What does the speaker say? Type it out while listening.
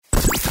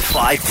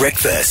5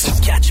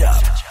 Breakfast. Catch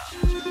up.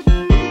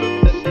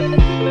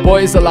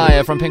 Boys a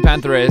Liar from Pink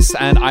Pantheress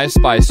and Ice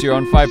Spice. You're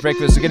on 5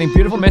 Breakfast. We're getting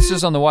beautiful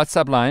messages on the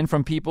WhatsApp line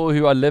from people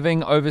who are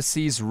living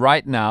overseas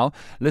right now,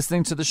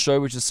 listening to the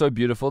show, which is so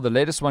beautiful. The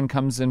latest one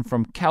comes in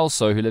from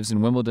Kelso, who lives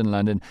in Wimbledon,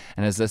 London,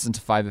 and has listened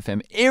to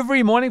 5FM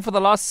every morning for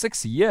the last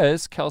 6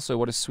 years. Kelso,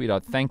 what a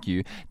sweetheart. Thank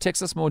you.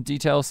 Text us more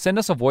details. Send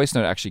us a voice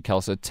note, actually,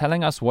 Kelso,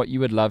 telling us what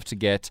you would love to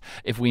get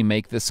if we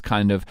make this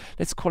kind of,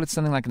 let's call it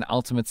something like an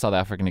ultimate South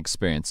African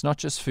experience. Not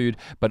just food,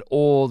 but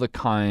all the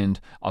kind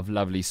of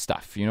lovely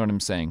stuff. You know what I'm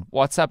saying?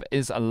 WhatsApp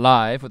is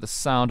alive with the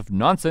sound of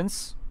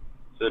nonsense.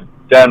 So,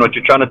 Dan, what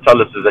you're trying to tell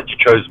us is that you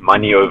chose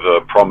money over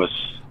a promise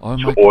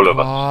to all of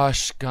us. Oh my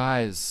gosh,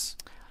 guys.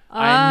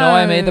 I know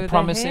I made the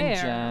promise in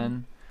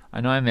Jan. I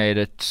know I made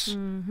it.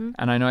 Mm-hmm.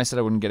 And I know I said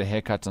I wouldn't get a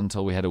haircut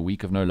until we had a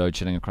week of no load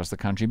shedding across the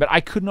country. But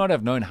I could not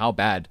have known how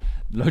bad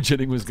load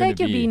shedding was going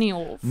to be. Take your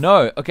beanie off.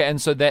 No. Okay,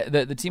 and so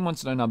the team wants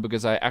to know now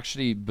because I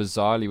actually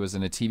bizarrely was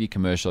in a TV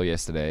commercial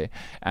yesterday.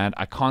 And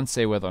I can't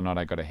say whether or not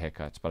I got a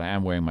haircut. But I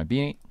am wearing my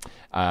beanie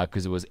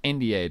because it was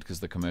NDA'd because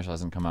the commercial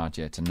hasn't come out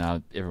yet. And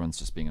now everyone's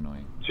just being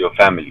annoying. To your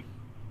family.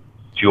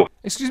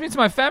 Excuse me, to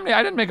my family?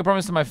 I didn't make a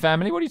promise to my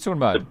family. What are you talking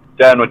about? So,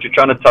 Dan, what you're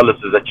trying to tell us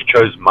is that you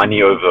chose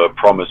money over a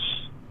promise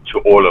to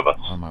all of us.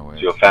 Oh my word.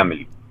 To your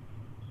family.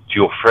 To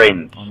your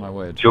friends. Oh my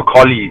word. To your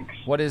colleagues.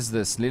 What is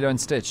this? Lilo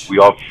and Stitch? We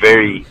are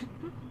very,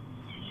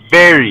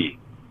 very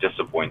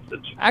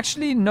disappointed.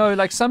 Actually, no.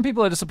 Like, some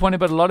people are disappointed,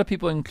 but a lot of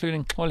people,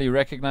 including Holly,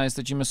 recognize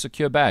that you must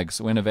secure bags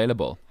when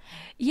available.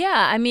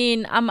 Yeah, I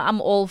mean,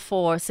 I'm all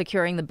for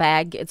securing the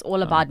bag. It's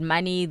all about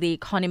money, the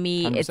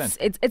economy.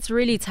 100%. It's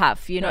really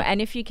tough, you know. Yeah.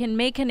 And if you can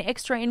make an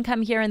extra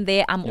income here and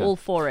there, I'm all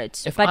for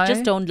it.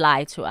 Just don't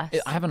lie to us.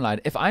 I haven't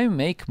lied. If I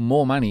make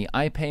more money,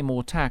 I pay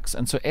more tax,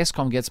 and so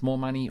Eskom gets more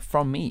money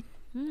from me.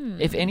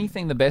 If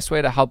anything, the best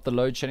way to help the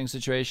load shedding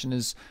situation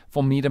is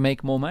for me to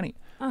make more money.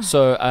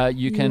 So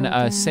you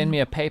can send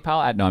me a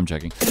PayPal at... No, I'm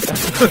joking.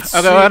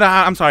 Okay,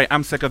 I'm sorry.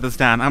 I'm sick of this,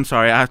 Dan. I'm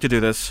sorry. I have to do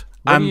this.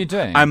 What are you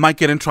doing? I might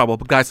get in trouble,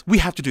 but guys, we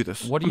have to do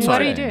this. What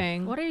are you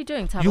doing? What are you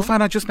doing, Tabo? You'll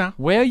find out just now.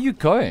 Where are you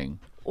going?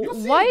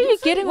 Why are you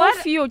getting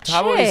off your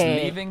chair? Tabo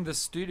is leaving the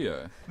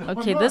studio.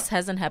 Okay, this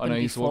hasn't happened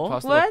before.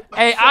 What?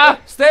 Hey,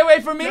 stay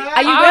away from me.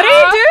 Are you what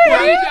are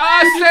you doing?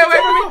 Stay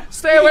away from me.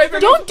 Stay away from me.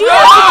 Don't do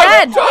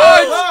that to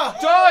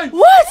Dad. Don't.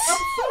 What?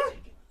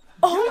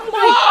 Oh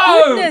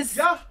my goodness.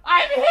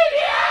 I'm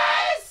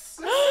hideous.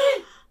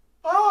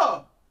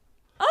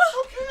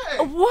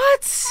 Okay.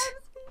 What?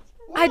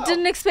 I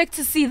didn't expect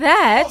to see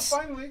that.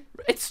 Finally.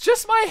 It's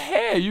just my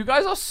hair. You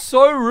guys are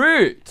so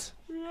rude.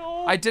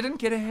 I didn't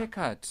get a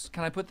haircut.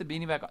 Can I put the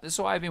beanie back on? This is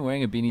why I've been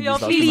wearing a beanie these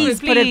last few Please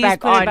months. put it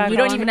back on. You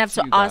don't even have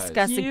to ask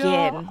us Yeah.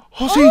 again.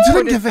 Oh, so you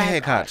didn't give a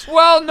haircut?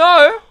 Well,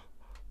 no.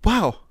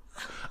 Wow.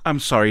 I'm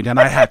sorry, Dan.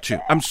 I had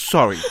to. I'm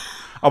sorry.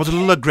 I was a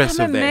little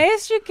aggressive I'm there.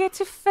 amazed you get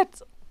to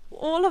fit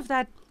all of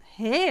that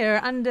hair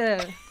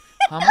under.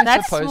 How am I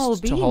That's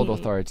supposed to small hold beanie.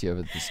 authority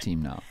over this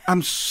team now?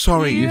 I'm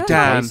sorry, You've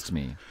Dan. disgraced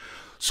me.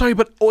 Sorry,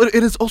 but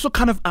it is also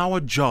kind of our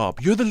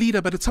job. You're the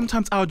leader, but it's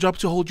sometimes our job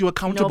to hold you No,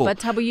 accountable. but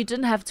Tabo, you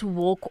didn't have to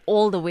walk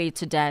all the way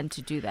to Dan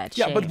to do that.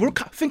 Yeah, Shame.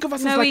 but think of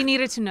us No, as we like...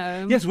 needed to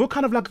know. Yes, we're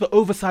kind of like the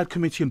oversight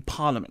committee in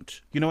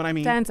Parliament. You know what I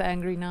mean? Dan's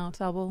angry now,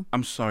 Tabo.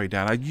 I'm sorry,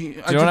 Dan. Do you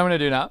know what I'm going to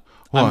do now?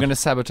 What? I'm going to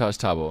sabotage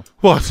Tabo.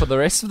 What? For the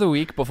rest of the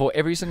week, before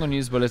every single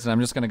news bulletin,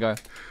 I'm just going to go,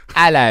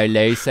 hello,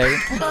 Lucy.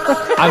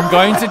 I'm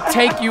going to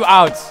take you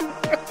out.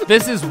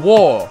 This is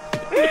war.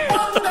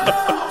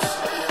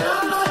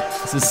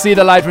 This is See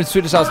the Light from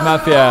Swedish House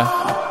Mafia.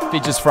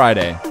 Features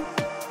Friday.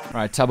 All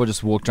right, Tabo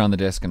just walked around the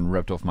desk and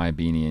ripped off my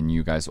beanie, and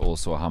you guys all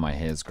saw how my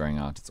hair's growing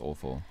out. It's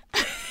awful.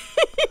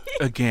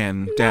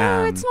 Again,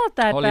 Dan. No, it's not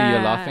that Holly, bad.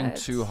 you're laughing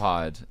too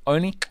hard.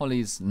 Only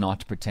Holly's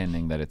not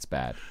pretending that it's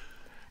bad.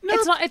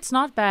 It's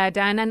not bad,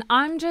 Dan, and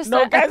I'm just.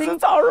 No, guys,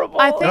 it's horrible.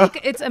 I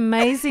think it's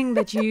amazing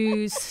that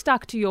you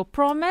stuck to your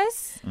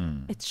promise.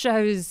 It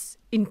shows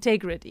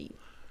integrity.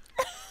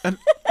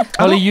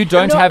 Holly, you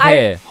don't have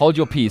hair. Hold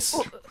your peace.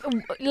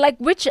 Like,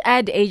 which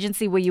ad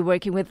agency were you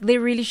working with? They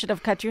really should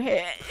have cut your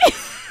hair.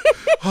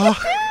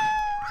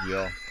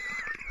 Yeah.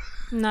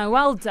 No,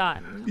 well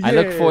done. I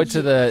look forward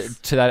to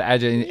that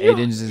ad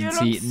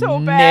agency so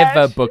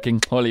never bad.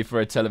 booking Holly for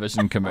a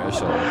television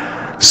commercial.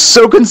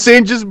 So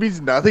consent just means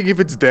nothing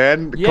if it's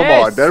Dan. Yes.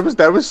 Come on,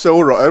 that was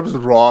so wrong. That was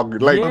wrong.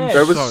 Like Yes.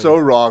 that was Sorry. so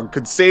wrong.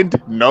 Consent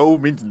no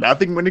means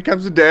nothing when it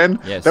comes to Dan.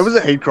 Yes. That was a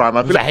hate crime.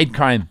 I It was feel a hate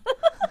crime.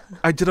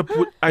 I was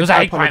a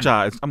hate crime.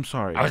 apologize. I'm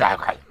sorry.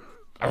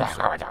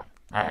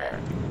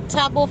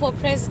 Tabo for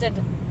president.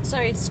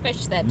 Sorry,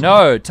 scratch that.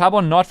 No,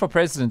 Tabo not for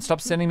president.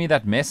 Stop sending me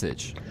that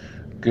message.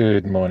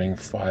 Good morning,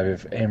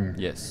 5FM.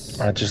 Yes.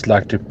 I'd just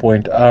like to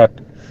point out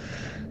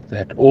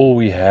that all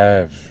we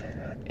have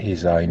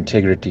is our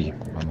integrity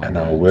and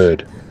our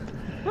word.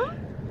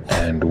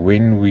 And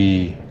when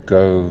we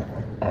go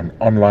on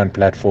online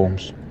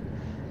platforms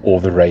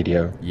or the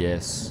radio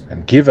Yes.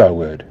 and give our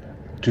word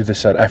to the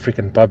South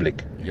African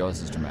public,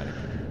 Yours is dramatic.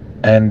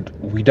 and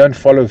we don't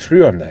follow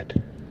through on that,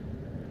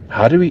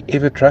 how do we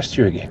ever trust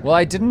you again? Well,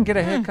 I didn't get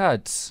a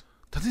haircut.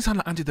 Does he sound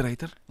like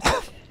anti-director?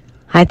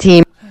 Hi,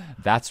 team.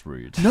 That's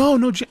rude. No,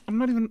 I'm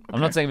not even. I'm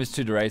not saying it was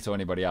to Dorate or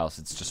anybody else.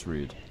 It's just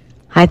rude.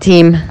 Hi,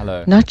 team.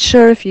 Hello. Not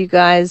sure if you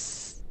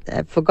guys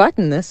have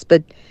forgotten this,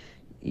 but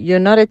you're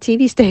not a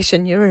TV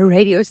station. You're a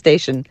radio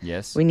station.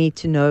 Yes. We need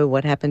to know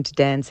what happened to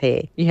Dan's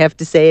hair. You have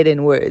to say it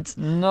in words.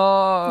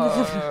 No.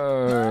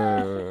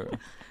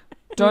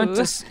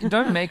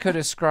 Don't make her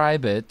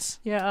describe it.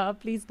 Yeah,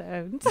 please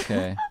don't.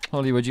 Okay.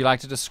 Holly, would you like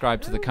to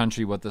describe to the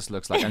country what this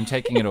looks like? I'm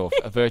taking it off.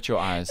 Avert your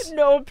eyes.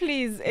 No,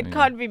 please. It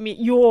can't be me.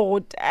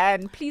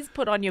 And please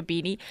put on your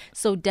beanie.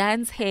 So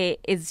Dan's hair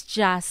is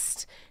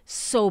just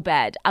so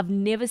bad. I've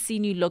never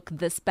seen you look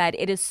this bad.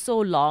 It is so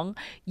long.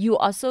 You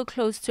are so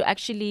close to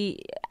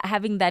actually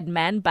having that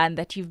man bun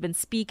that you've been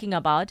speaking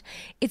about.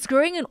 It's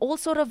growing in all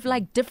sort of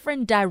like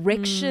different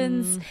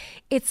directions.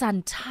 It's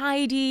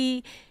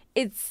untidy.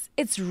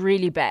 It's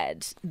really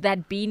bad.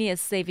 That beanie is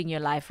saving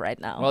your life right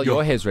now. Well,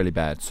 your hair's really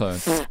bad, so...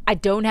 I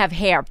don't have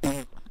hair.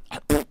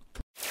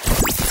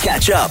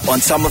 Catch up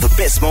on some of the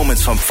best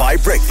moments from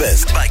 5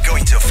 Breakfast by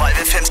going to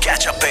 5FM's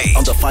catch-up page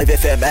on the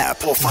 5FM app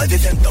or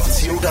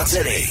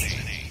 5FM.co.za.